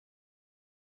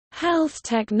Health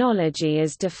technology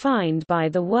is defined by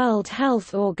the World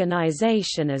Health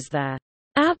Organization as the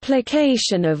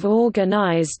application of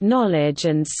organized knowledge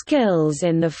and skills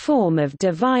in the form of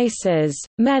devices,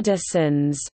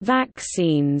 medicines,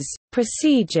 vaccines,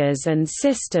 procedures and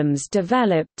systems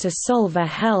developed to solve a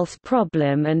health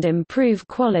problem and improve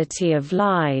quality of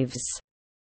lives.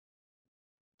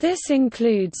 This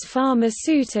includes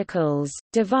pharmaceuticals,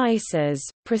 devices,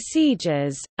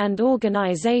 procedures, and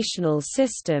organizational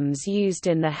systems used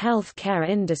in the healthcare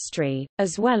industry,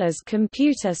 as well as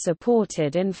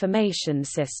computer-supported information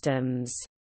systems.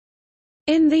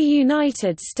 In the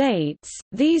United States,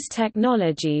 these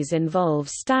technologies involve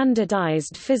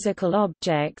standardized physical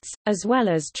objects, as well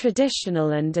as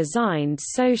traditional and designed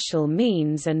social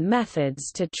means and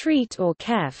methods to treat or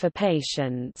care for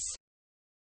patients.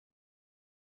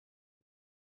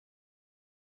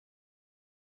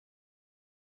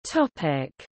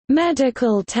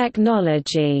 Medical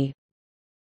technology.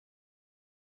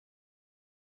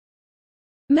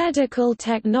 Medical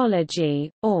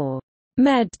technology, or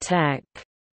medtech,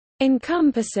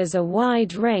 encompasses a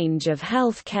wide range of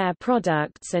healthcare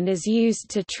products and is used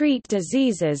to treat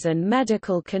diseases and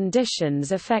medical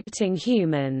conditions affecting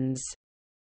humans.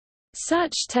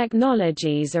 Such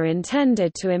technologies are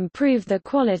intended to improve the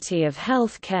quality of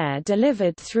health care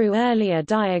delivered through earlier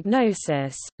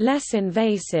diagnosis, less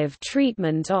invasive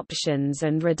treatment options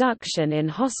and reduction in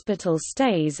hospital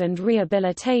stays and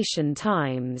rehabilitation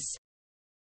times.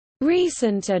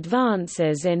 Recent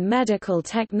advances in medical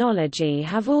technology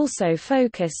have also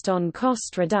focused on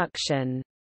cost reduction.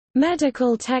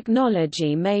 Medical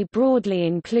technology may broadly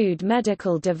include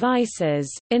medical devices,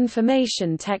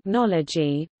 information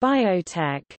technology,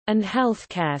 biotech, and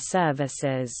healthcare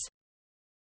services.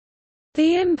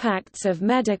 The impacts of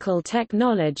medical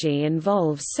technology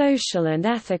involve social and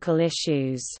ethical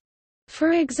issues.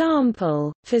 For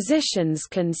example, physicians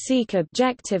can seek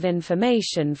objective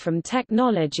information from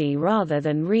technology rather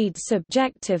than read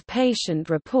subjective patient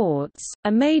reports.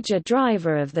 A major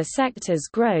driver of the sector's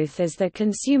growth is the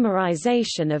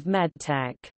consumerization of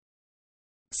medtech.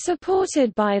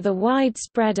 Supported by the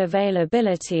widespread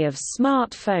availability of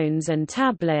smartphones and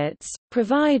tablets,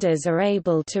 providers are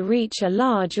able to reach a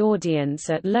large audience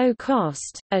at low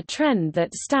cost, a trend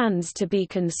that stands to be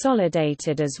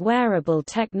consolidated as wearable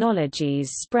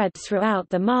technologies spread throughout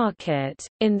the market.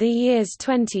 In the years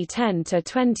 2010 to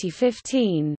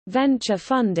 2015, venture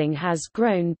funding has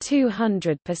grown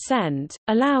 200%,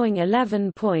 allowing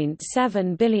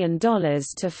 $11.7 billion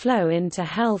to flow into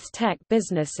health tech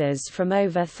businesses from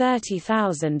over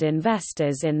 30,000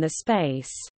 investors in the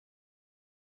space.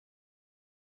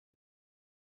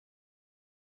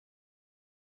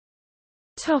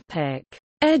 Topic: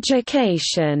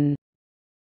 Education.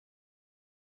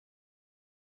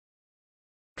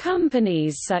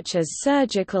 Companies such as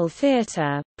Surgical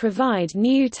Theatre provide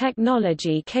new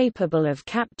technology capable of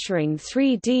capturing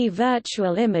 3D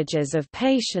virtual images of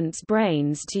patients'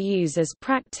 brains to use as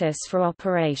practice for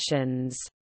operations.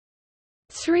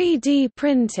 3D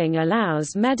printing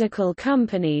allows medical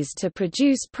companies to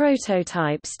produce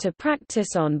prototypes to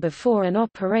practice on before an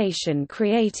operation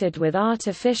created with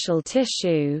artificial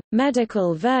tissue.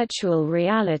 Medical virtual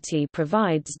reality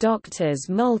provides doctors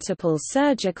multiple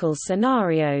surgical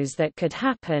scenarios that could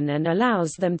happen and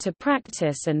allows them to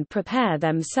practice and prepare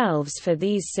themselves for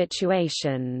these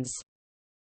situations.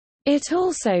 It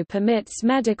also permits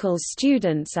medical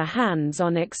students a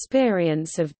hands-on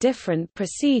experience of different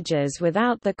procedures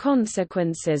without the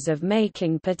consequences of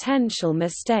making potential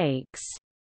mistakes.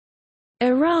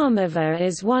 Iramava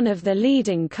is one of the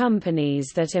leading companies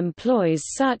that employs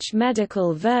such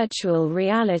medical virtual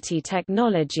reality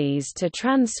technologies to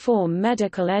transform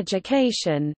medical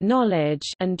education, knowledge,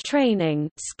 and training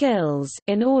skills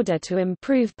in order to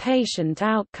improve patient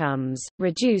outcomes,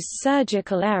 reduce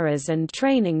surgical errors and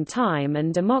training time,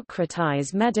 and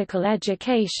democratize medical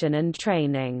education and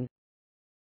training.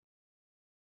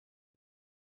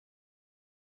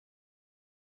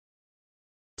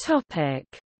 Topic: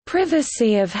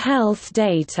 Privacy of health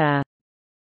data.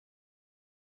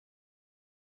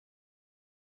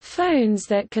 Phones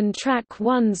that can track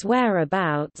one's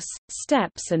whereabouts,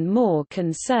 steps and more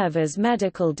can serve as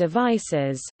medical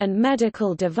devices, and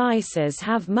medical devices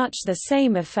have much the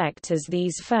same effect as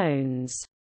these phones.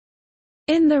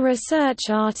 In the research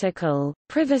article,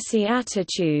 Privacy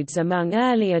Attitudes Among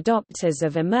Early Adopters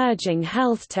of Emerging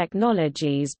Health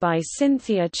Technologies by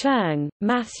Cynthia Cheung,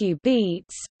 Matthew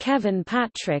Beats, Kevin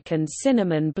Patrick and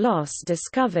Cinnamon Bloss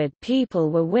discovered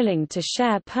people were willing to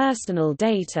share personal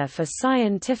data for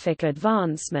scientific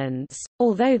advancements,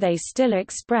 although they still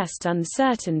expressed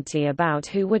uncertainty about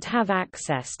who would have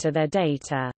access to their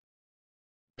data.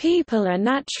 People are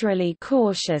naturally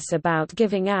cautious about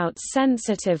giving out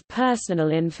sensitive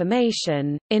personal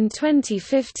information. In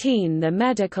 2015, the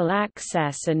Medical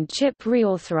Access and Chip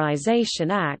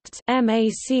Reauthorization Act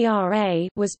 (MACRA)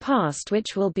 was passed,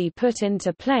 which will be put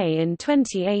into play in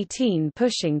 2018,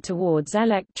 pushing towards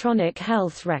electronic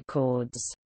health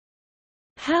records.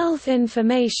 Health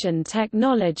information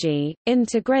technology,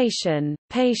 integration,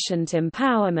 patient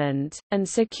empowerment, and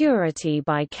security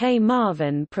by K.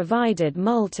 Marvin provided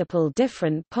multiple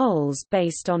different polls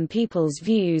based on people's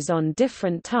views on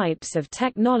different types of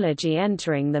technology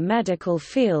entering the medical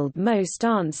field. Most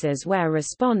answers were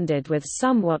responded with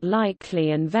somewhat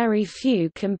likely, and very few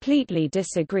completely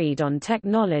disagreed on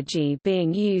technology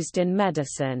being used in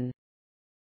medicine.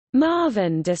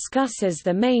 Marvin discusses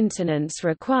the maintenance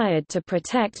required to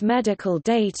protect medical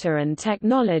data and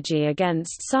technology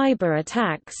against cyber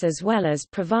attacks, as well as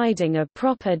providing a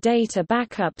proper data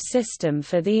backup system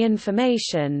for the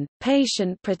Information,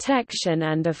 Patient Protection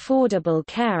and Affordable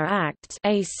Care Act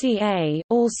 (ACA),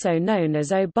 also known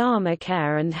as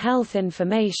Obamacare, and health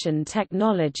information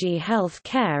technology. Health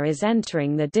care is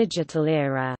entering the digital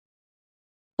era.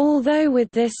 Although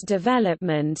with this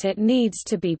development it needs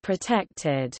to be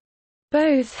protected.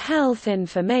 Both health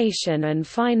information and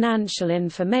financial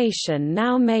information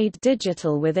now made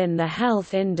digital within the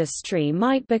health industry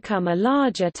might become a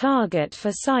larger target for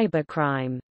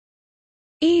cybercrime.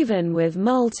 Even with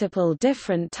multiple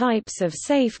different types of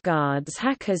safeguards,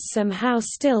 hackers somehow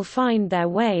still find their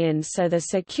way in, so the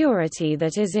security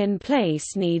that is in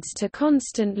place needs to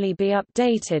constantly be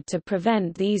updated to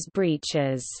prevent these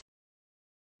breaches.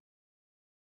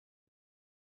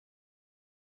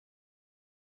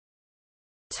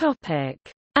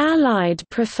 Allied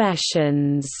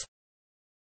professions.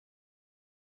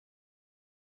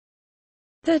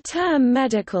 The term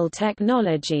medical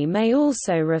technology may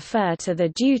also refer to the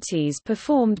duties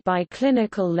performed by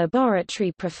clinical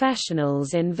laboratory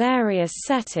professionals in various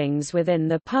settings within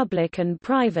the public and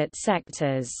private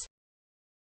sectors.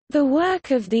 The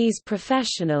work of these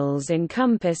professionals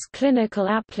encompass clinical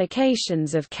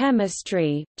applications of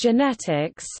chemistry,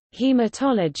 genetics,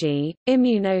 hematology,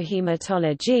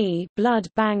 immunohematology, blood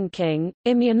banking,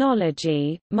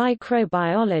 immunology,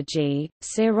 microbiology,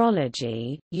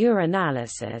 serology,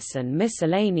 urinalysis, and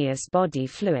miscellaneous body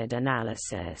fluid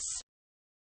analysis.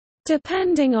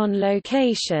 Depending on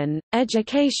location,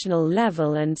 educational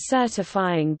level and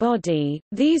certifying body,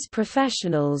 these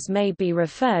professionals may be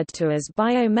referred to as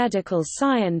biomedical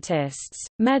scientists,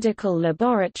 medical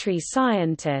laboratory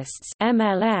scientists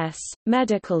 (MLS),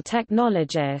 medical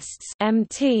technologists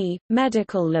 (MT),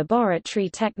 medical laboratory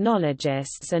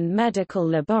technologists, and medical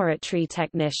laboratory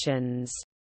technicians.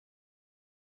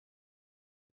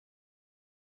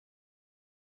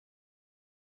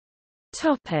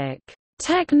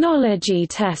 Technology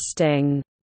testing.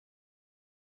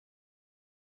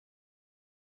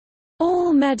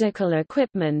 All medical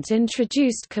equipment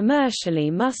introduced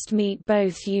commercially must meet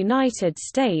both United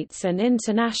States and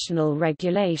international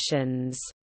regulations.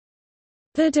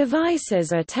 The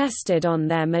devices are tested on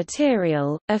their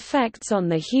material, effects on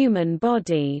the human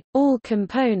body, all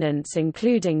components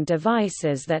including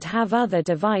devices that have other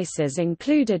devices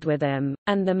included with them,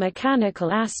 and the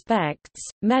mechanical aspects.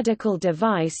 Medical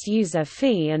Device User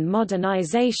Fee and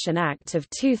Modernization Act of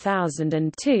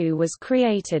 2002 was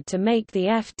created to make the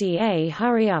FDA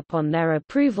hurry up on their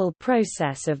approval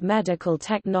process of medical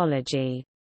technology.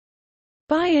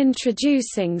 By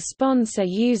introducing sponsor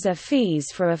user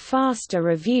fees for a faster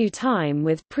review time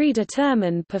with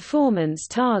predetermined performance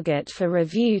target for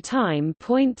review time,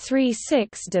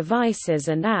 0.36 devices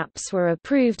and apps were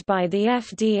approved by the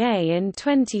FDA in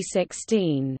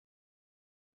 2016.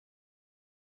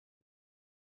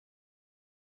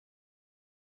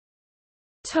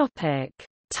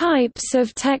 Types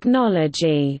of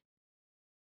technology.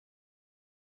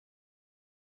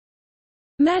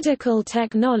 Medical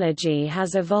technology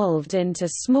has evolved into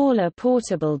smaller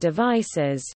portable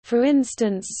devices, for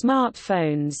instance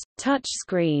smartphones,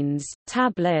 touchscreens,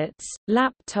 tablets,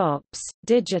 laptops,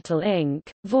 digital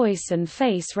ink, voice and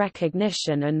face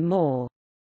recognition and more.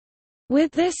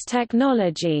 With this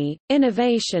technology,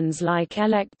 innovations like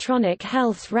electronic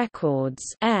health records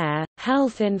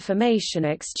Health Information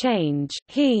Exchange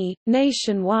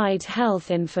Nationwide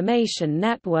Health Information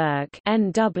Network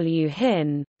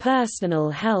 (NWHIN),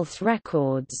 personal health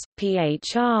records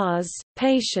 (PHRs),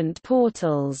 patient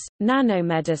portals,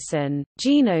 nanomedicine,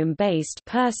 genome-based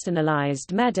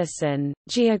personalized medicine,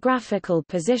 geographical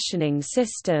positioning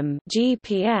system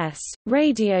 (GPS),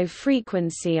 radio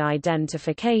frequency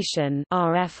identification,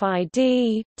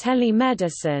 RFID,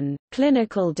 telemedicine,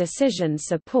 clinical decision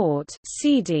support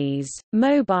 (CDS),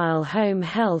 mobile home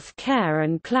health care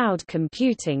and cloud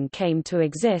computing came to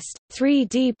exist.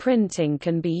 3D printing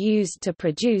can be used to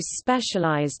produce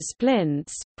specialized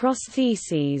splints,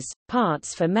 prostheses,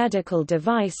 parts for medical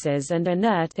devices and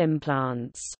inert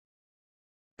implants.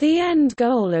 The end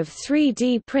goal of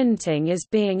 3D printing is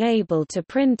being able to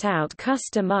print out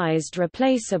customized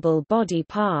replaceable body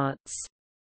parts.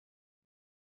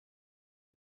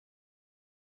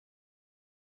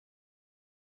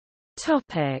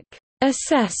 Topic: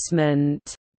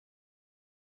 Assessment.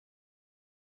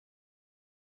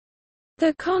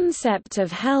 The concept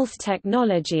of health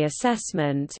technology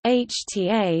assessment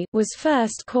 (HTA) was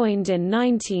first coined in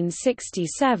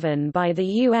 1967 by the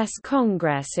U.S.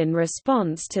 Congress in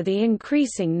response to the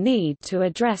increasing need to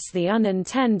address the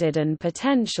unintended and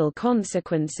potential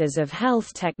consequences of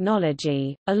health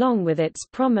technology, along with its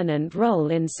prominent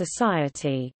role in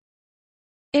society.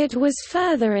 It was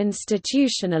further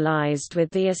institutionalized with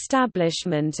the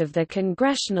establishment of the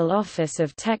Congressional Office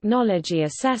of Technology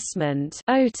Assessment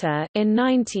 (OTA) in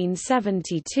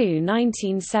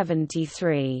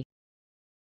 1972–1973.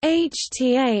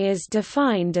 HTA is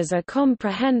defined as a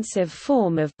comprehensive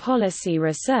form of policy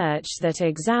research that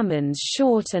examines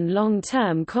short- and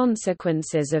long-term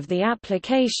consequences of the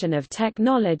application of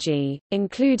technology,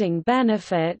 including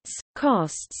benefits,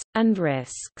 costs, and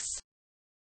risks.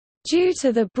 Due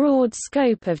to the broad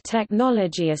scope of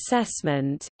technology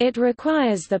assessment, it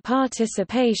requires the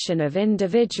participation of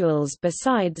individuals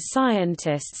besides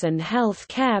scientists and health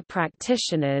care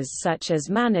practitioners such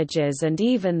as managers and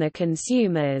even the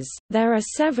consumers. There are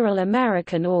several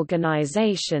American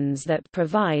organizations that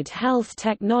provide health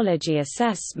technology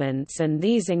assessments, and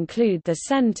these include the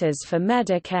Centers for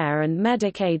Medicare and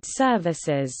Medicaid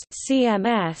Services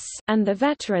 (CMS) and the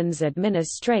Veterans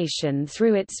Administration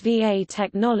through its VA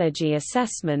Technology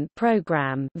Assessment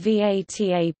Program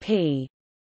 (VATAP).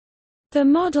 The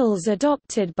models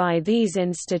adopted by these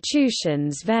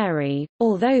institutions vary,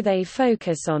 although they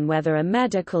focus on whether a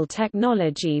medical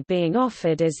technology being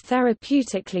offered is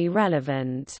therapeutically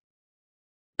relevant.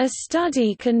 A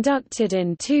study conducted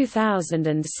in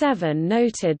 2007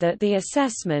 noted that the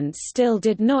assessment still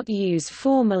did not use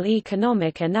formal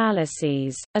economic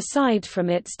analyses. Aside from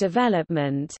its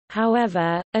development,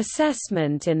 however,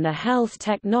 assessment in the health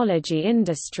technology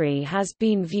industry has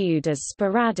been viewed as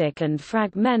sporadic and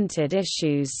fragmented.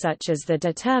 Issues such as the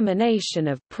determination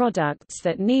of products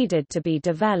that needed to be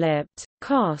developed,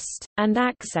 cost, and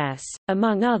access,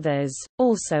 among others,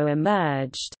 also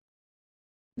emerged.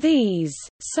 These,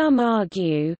 some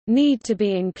argue, need to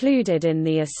be included in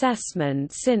the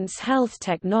assessment since health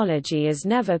technology is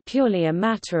never purely a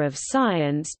matter of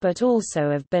science but also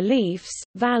of beliefs,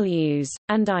 values,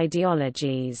 and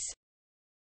ideologies.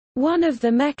 One of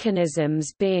the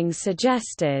mechanisms being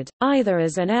suggested, either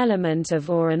as an element of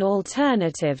or an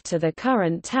alternative to the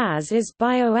current TAS, is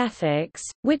bioethics,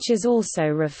 which is also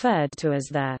referred to as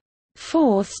the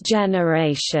fourth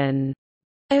generation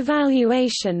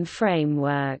evaluation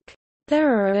framework.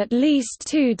 There are at least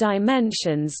two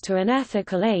dimensions to an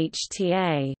ethical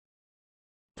HTA.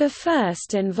 The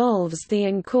first involves the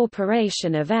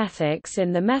incorporation of ethics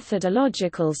in the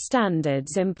methodological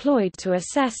standards employed to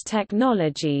assess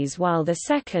technologies, while the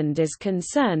second is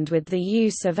concerned with the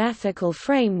use of ethical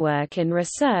framework in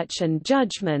research and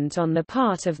judgment on the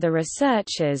part of the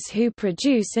researchers who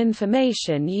produce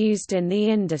information used in the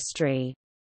industry.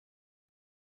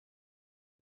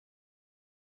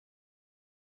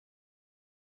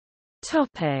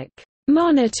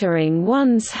 Monitoring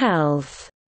one's health.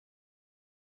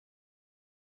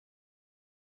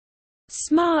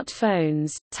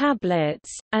 Smartphones, tablets,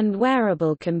 and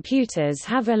wearable computers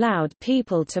have allowed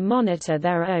people to monitor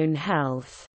their own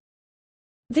health.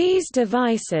 These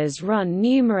devices run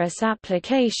numerous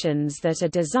applications that are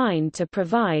designed to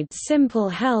provide simple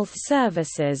health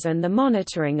services and the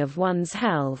monitoring of one's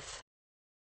health.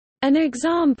 An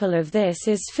example of this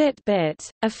is Fitbit,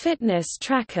 a fitness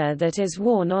tracker that is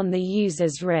worn on the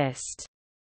user's wrist.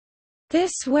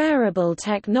 This wearable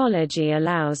technology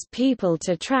allows people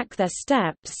to track their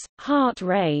steps, heart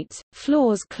rate,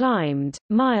 floors climbed,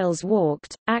 miles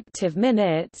walked, active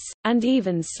minutes, and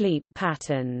even sleep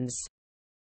patterns.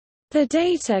 The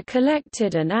data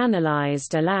collected and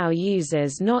analyzed allow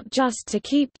users not just to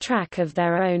keep track of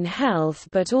their own health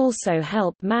but also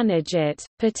help manage it,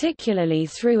 particularly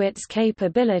through its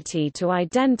capability to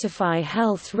identify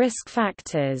health risk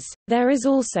factors. There is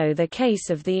also the case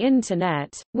of the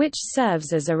Internet, which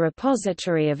serves as a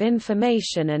repository of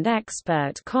information and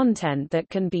expert content that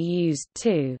can be used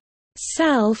to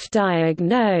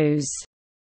self-diagnose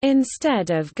instead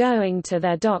of going to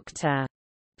their doctor.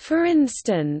 For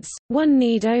instance, one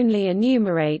need only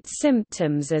enumerate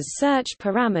symptoms as search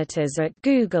parameters at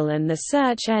Google and the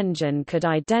search engine could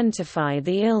identify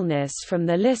the illness from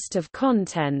the list of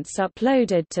contents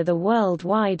uploaded to the World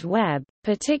Wide Web,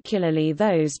 particularly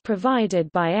those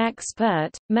provided by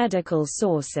expert, medical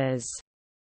sources.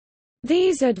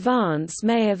 These advances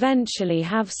may eventually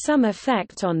have some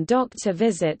effect on doctor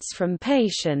visits from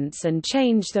patients and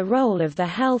change the role of the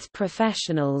health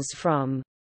professionals from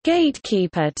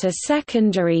gatekeeper to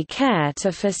secondary care to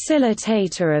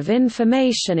facilitator of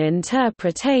information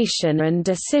interpretation and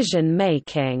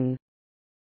decision-making.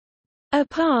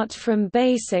 Apart from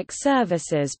basic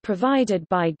services provided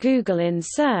by Google in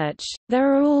Search,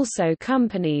 there are also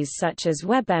companies such as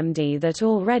WebMD that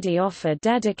already offer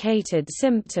dedicated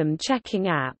symptom checking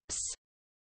apps.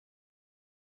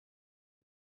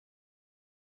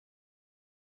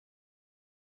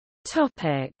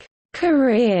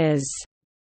 Careers.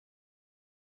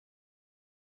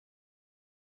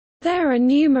 There are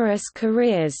numerous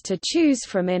careers to choose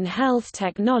from in health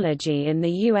technology in the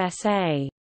USA.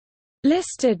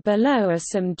 Listed below are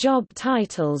some job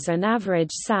titles and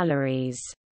average salaries.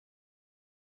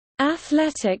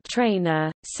 Athletic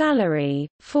trainer, salary,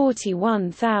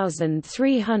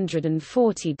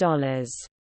 $41,340.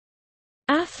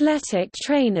 Athletic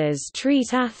trainers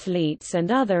treat athletes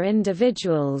and other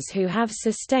individuals who have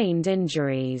sustained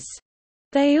injuries.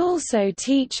 They also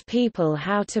teach people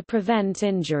how to prevent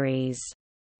injuries.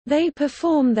 They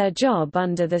perform their job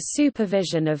under the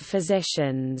supervision of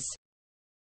physicians.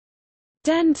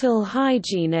 Dental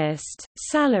hygienist,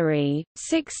 salary,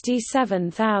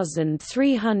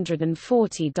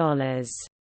 $67,340.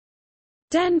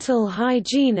 Dental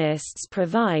hygienists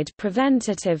provide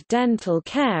preventative dental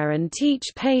care and teach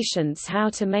patients how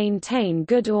to maintain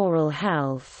good oral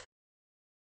health.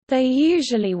 They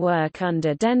usually work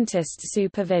under dentist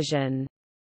supervision.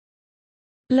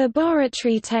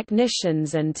 Laboratory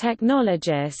technicians and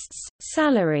technologists,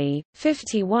 salary,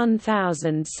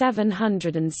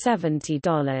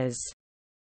 $51,770.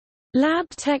 Lab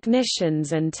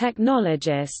technicians and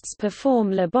technologists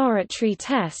perform laboratory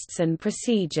tests and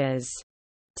procedures.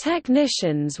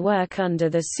 Technicians work under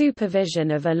the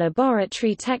supervision of a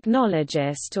laboratory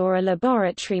technologist or a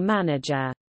laboratory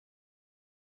manager.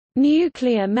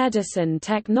 Nuclear medicine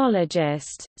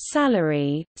technologist,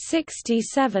 salary,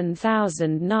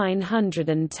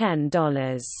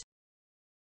 $67,910.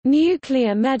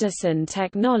 Nuclear medicine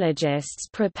technologists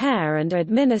prepare and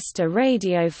administer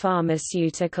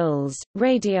radiopharmaceuticals,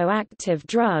 radioactive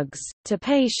drugs, to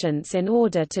patients in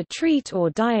order to treat or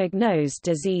diagnose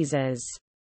diseases.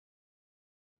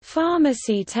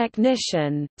 Pharmacy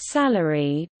technician,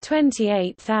 salary,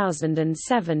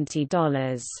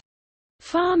 $28,070.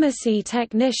 Pharmacy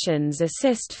technicians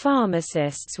assist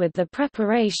pharmacists with the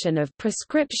preparation of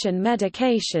prescription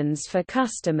medications for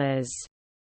customers.